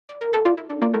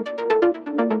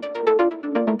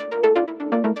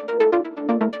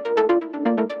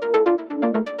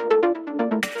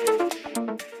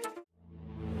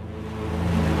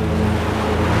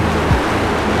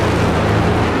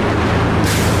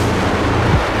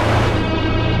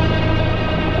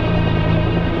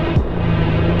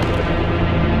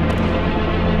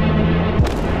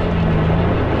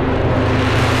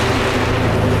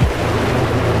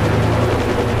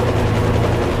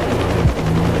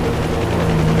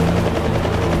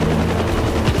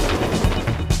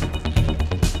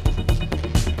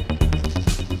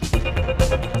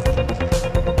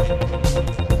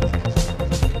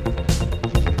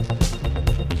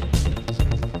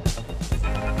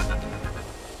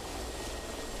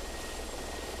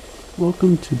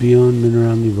Welcome to Beyond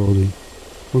Mineralnye Vody.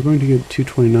 We're going to get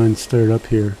 229 started up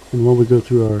here, and while we go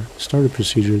through our startup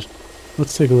procedures,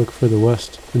 let's take a look further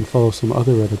west and follow some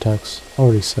other red attacks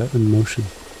already set in motion.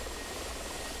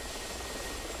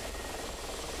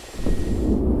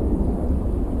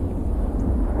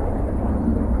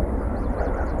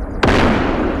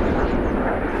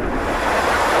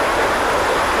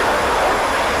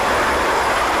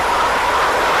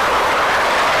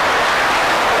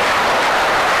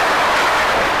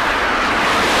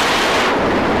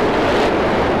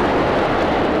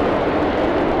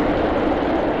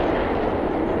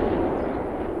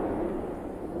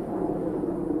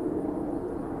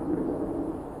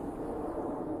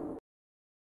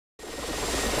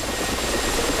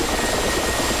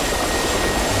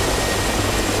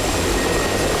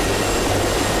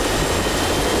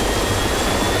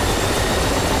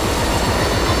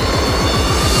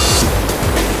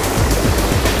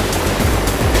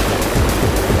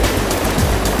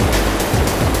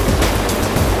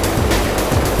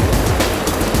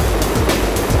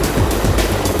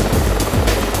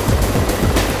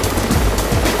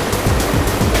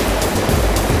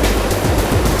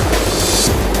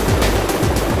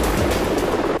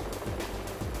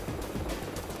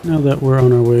 Now that we're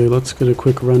on our way, let's get a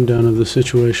quick rundown of the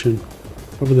situation.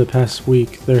 Over the past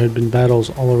week, there had been battles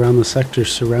all around the sector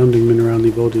surrounding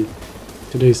Mineralnye Vody.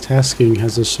 Today's tasking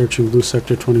has us searching Blue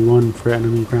Sector 21 for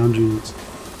enemy ground units.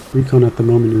 Recon at the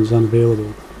moment is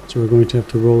unavailable, so we're going to have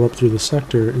to roll up through the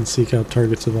sector and seek out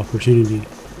targets of opportunity.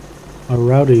 Our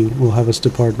routing will have us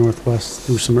depart northwest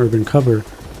through some urban cover,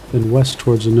 then west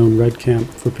towards a known red camp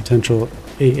for potential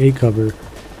AA cover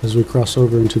as we cross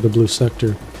over into the blue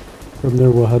sector. From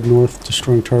there we'll head north,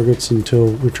 destroying targets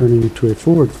until returning to a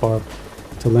forward fob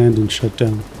to land and shut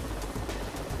down.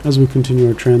 As we continue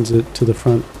our transit to the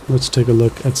front, let's take a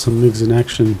look at some MiGs in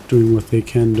action doing what they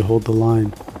can to hold the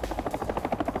line.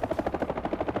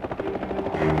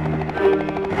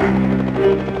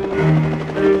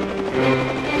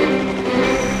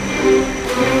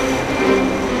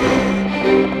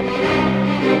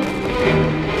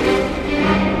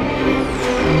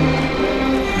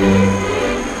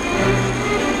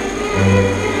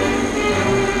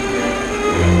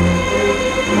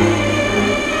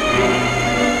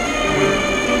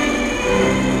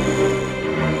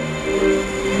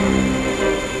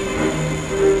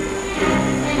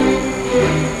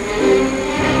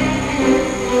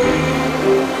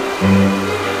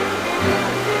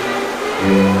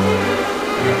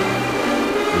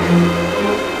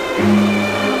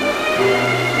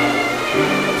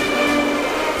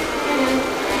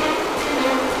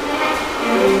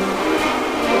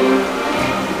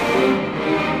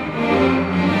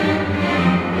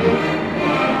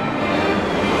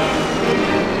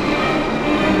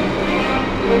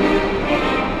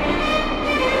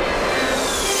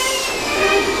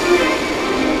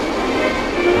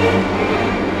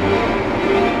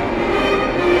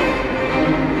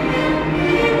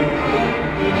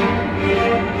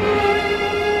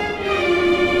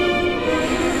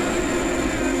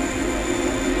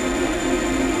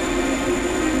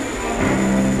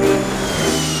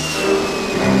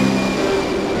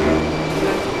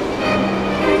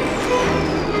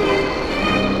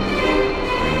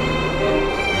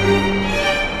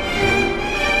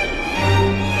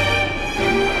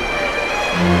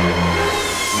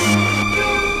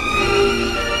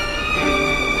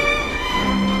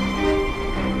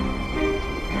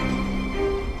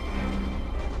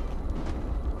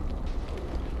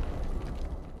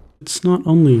 It's not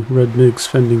only red MiGs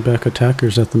fending back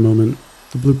attackers at the moment,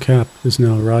 the blue cap is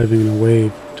now arriving in a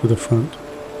wave to the front.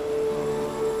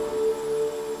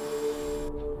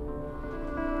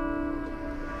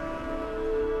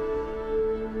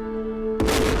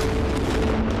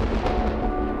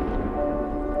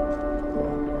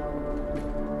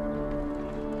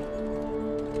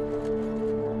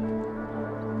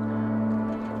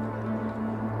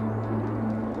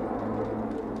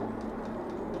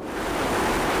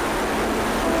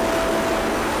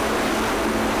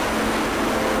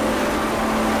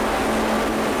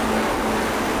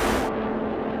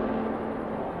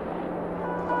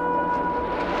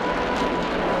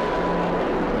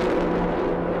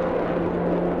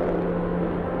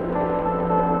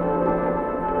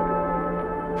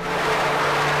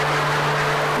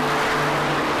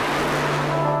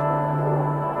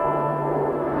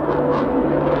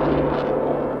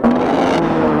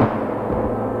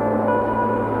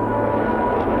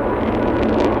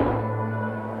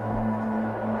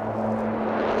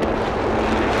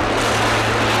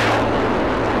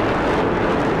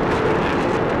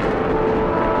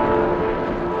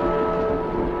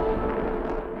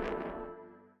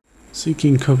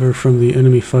 Seeking cover from the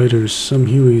enemy fighters, some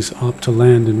Hueys opt to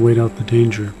land and wait out the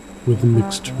danger, with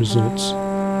mixed results.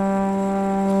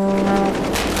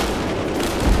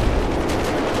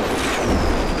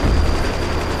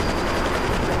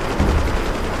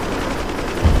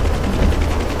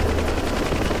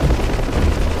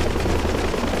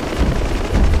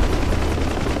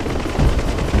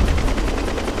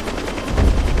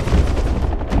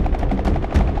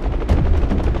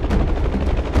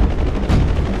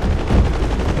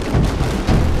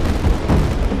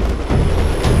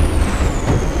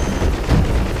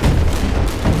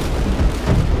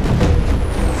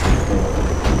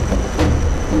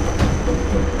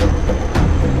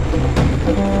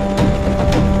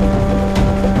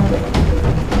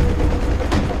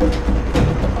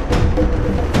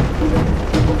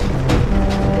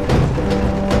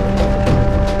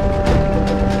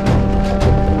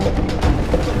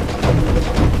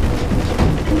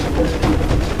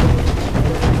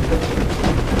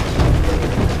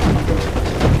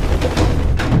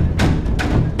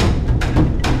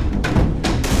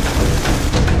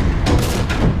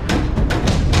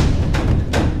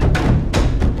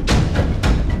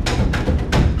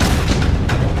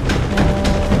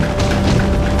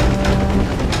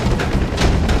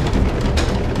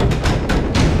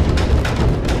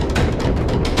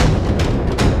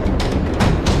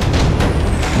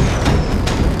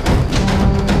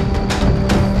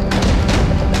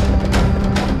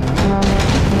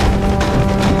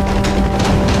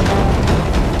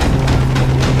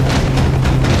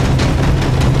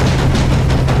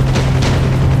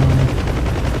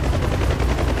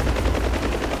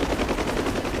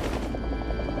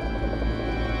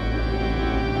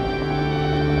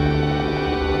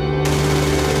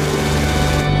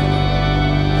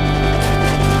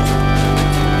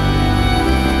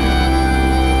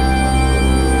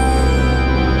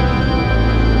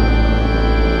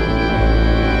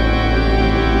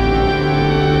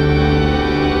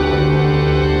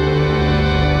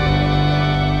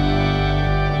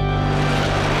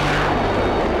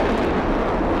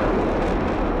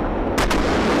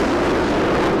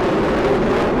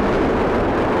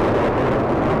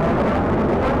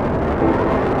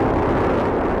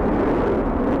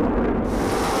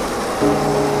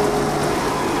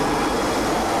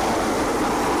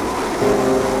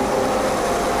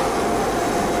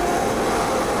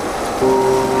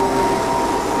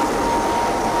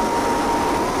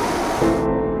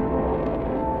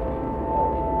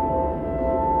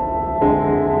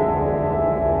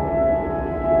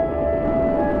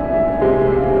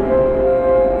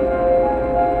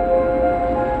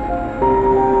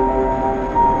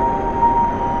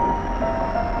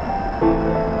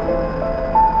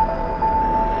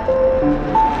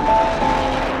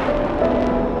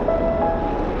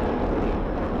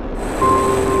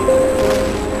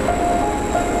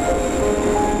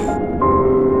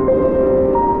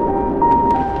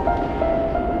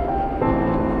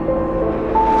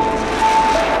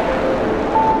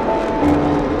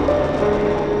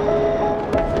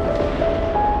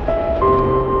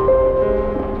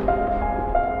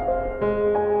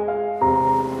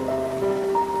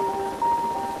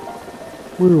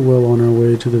 We're well on our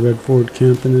way to the Red Ford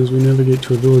camp, and as we navigate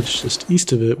to a village just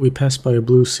east of it, we pass by a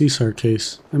blue CSAR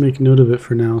case. I make note of it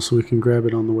for now so we can grab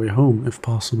it on the way home, if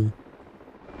possible.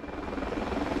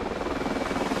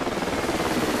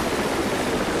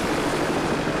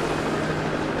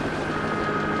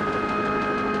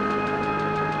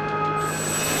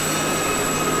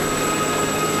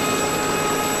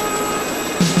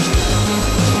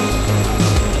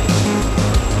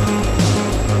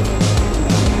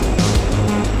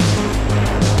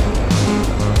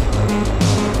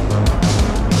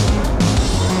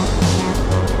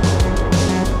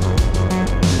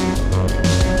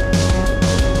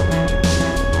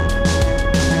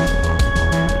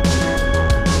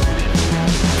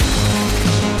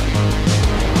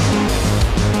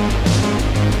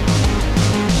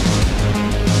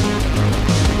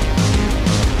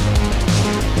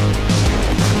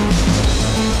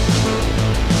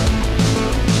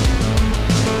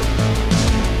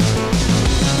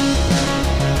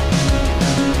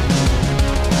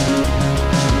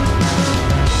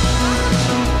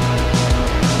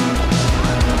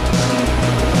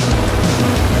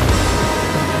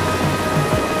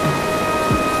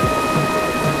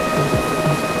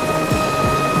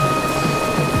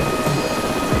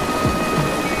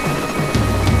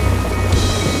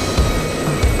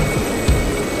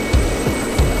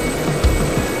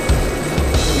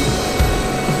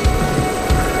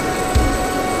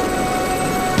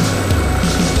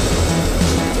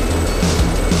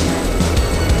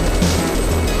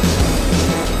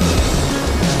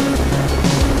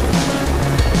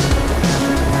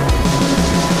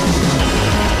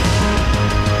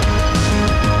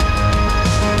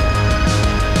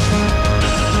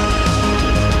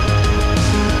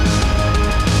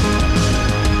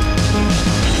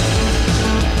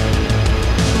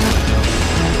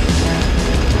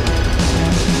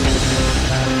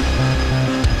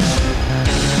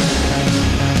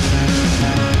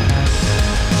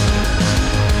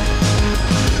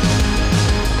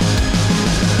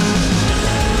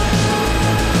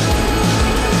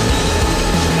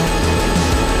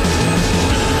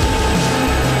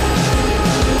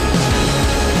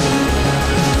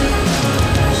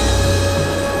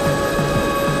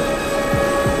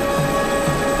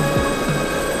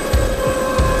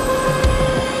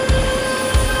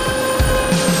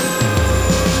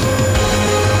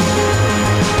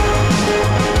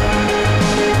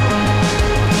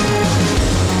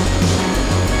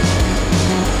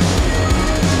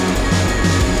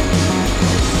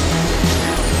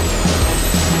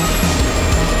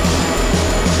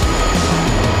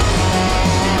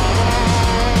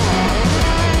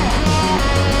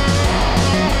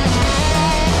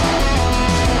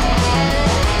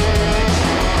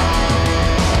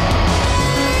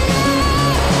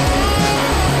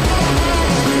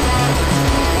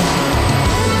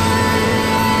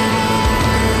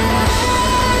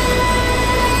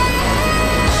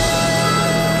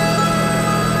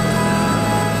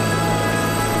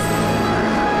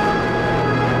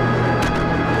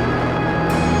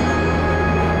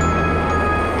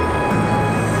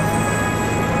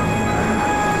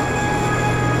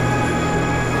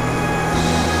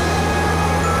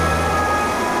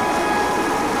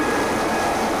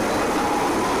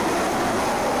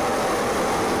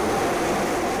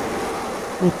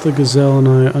 Both the Gazelle and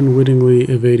I unwittingly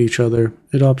evade each other.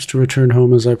 It opts to return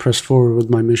home as I press forward with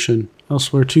my mission.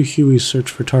 Elsewhere, two Hueys search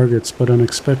for targets, but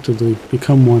unexpectedly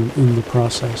become one in the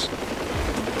process.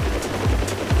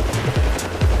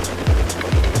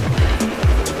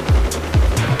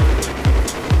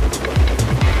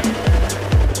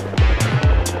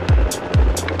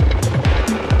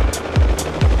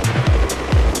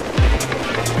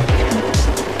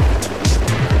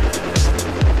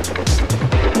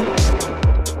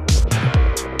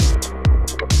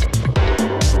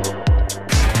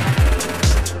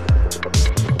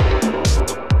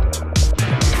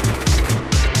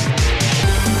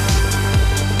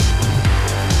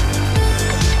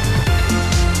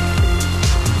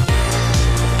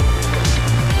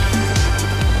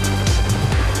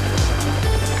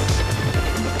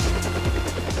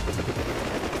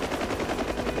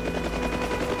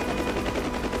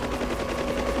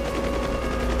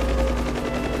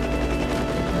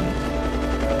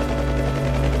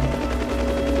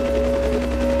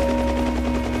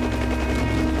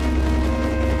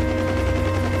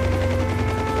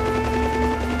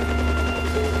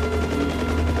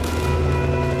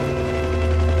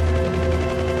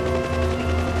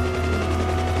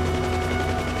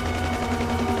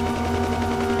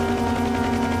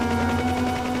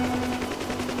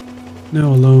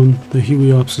 Now alone, the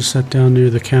Huey ops is set down near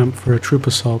the camp for a troop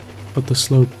assault, but the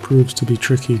slope proves to be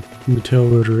tricky, and the tail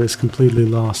rotor is completely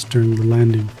lost during the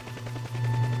landing.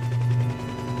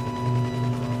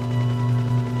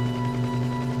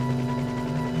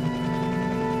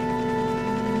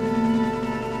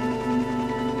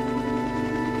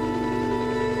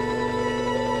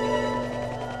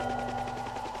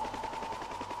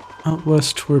 Out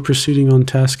west, we're proceeding on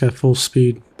task at full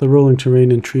speed. The rolling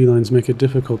terrain and tree lines make it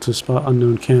difficult to spot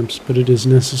unknown camps, but it is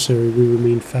necessary we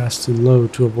remain fast and low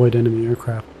to avoid enemy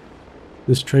aircraft.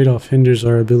 This trade-off hinders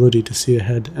our ability to see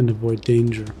ahead and avoid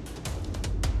danger.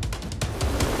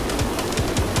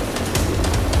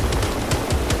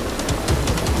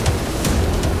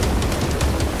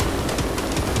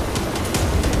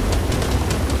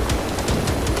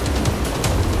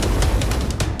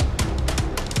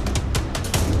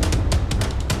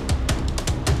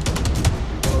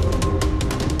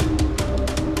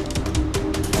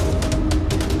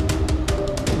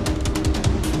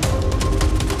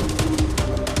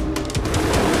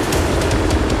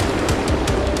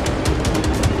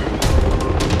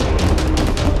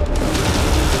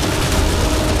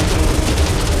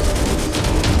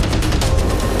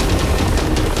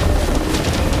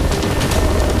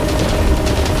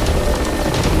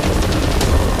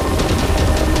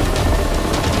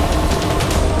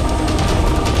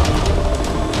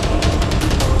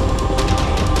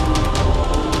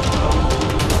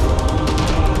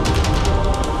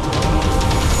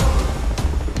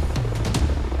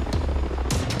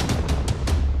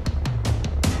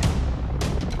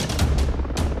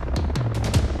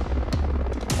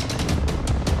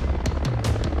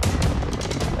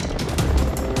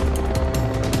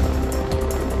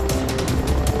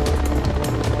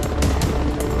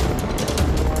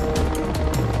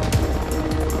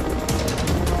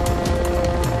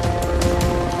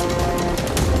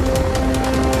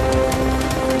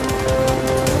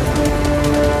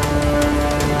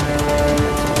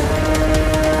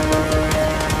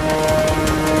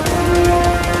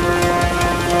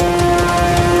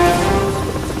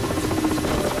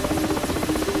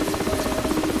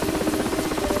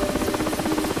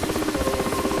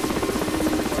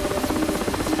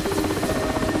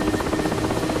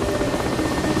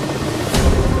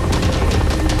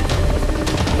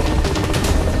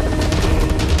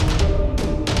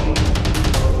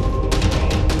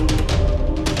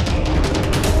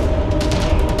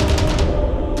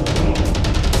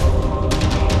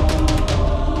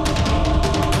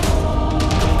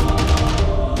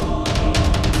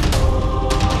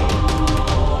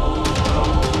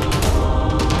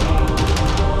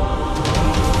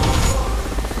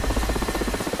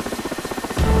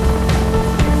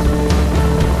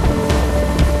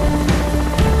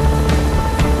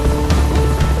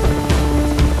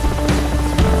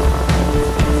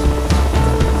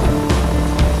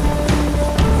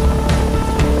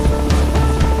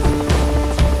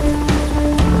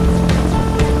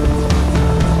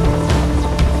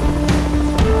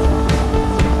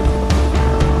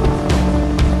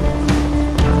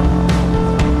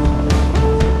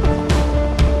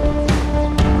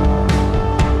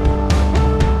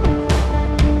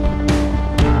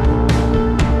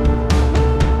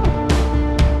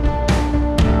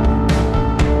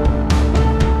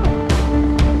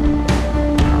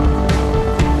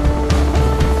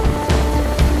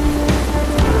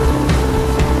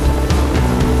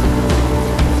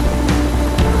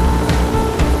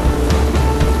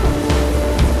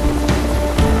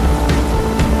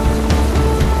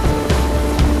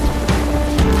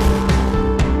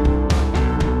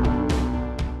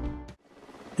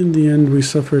 In the end, we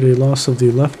suffered a loss of the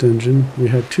left engine. We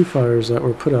had 2 fires that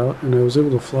were put out, and I was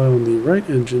able to fly on the right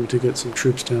engine to get some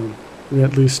troops down. We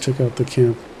at least took out the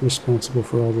camp responsible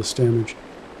for all this damage.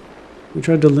 We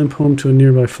tried to limp home to a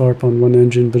nearby FARP on one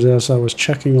engine, but as I was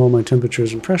checking all my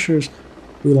temperatures and pressures,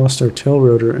 we lost our tail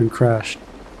rotor and crashed.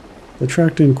 The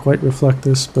track didn't quite reflect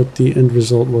this, but the end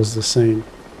result was the same.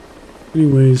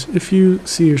 Anyways, if you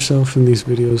see yourself in these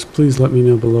videos, please let me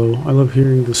know below. I love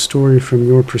hearing the story from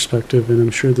your perspective, and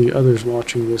I'm sure the others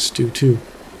watching this do too.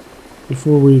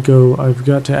 Before we go, I've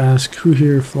got to ask who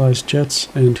here flies jets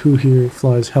and who here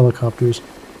flies helicopters.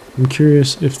 I'm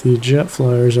curious if the jet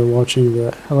flyers are watching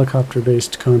the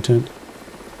helicopter-based content.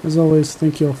 As always,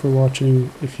 thank you all for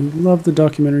watching. If you love the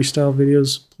documentary style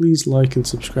videos, please like and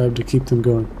subscribe to keep them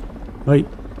going. Bye!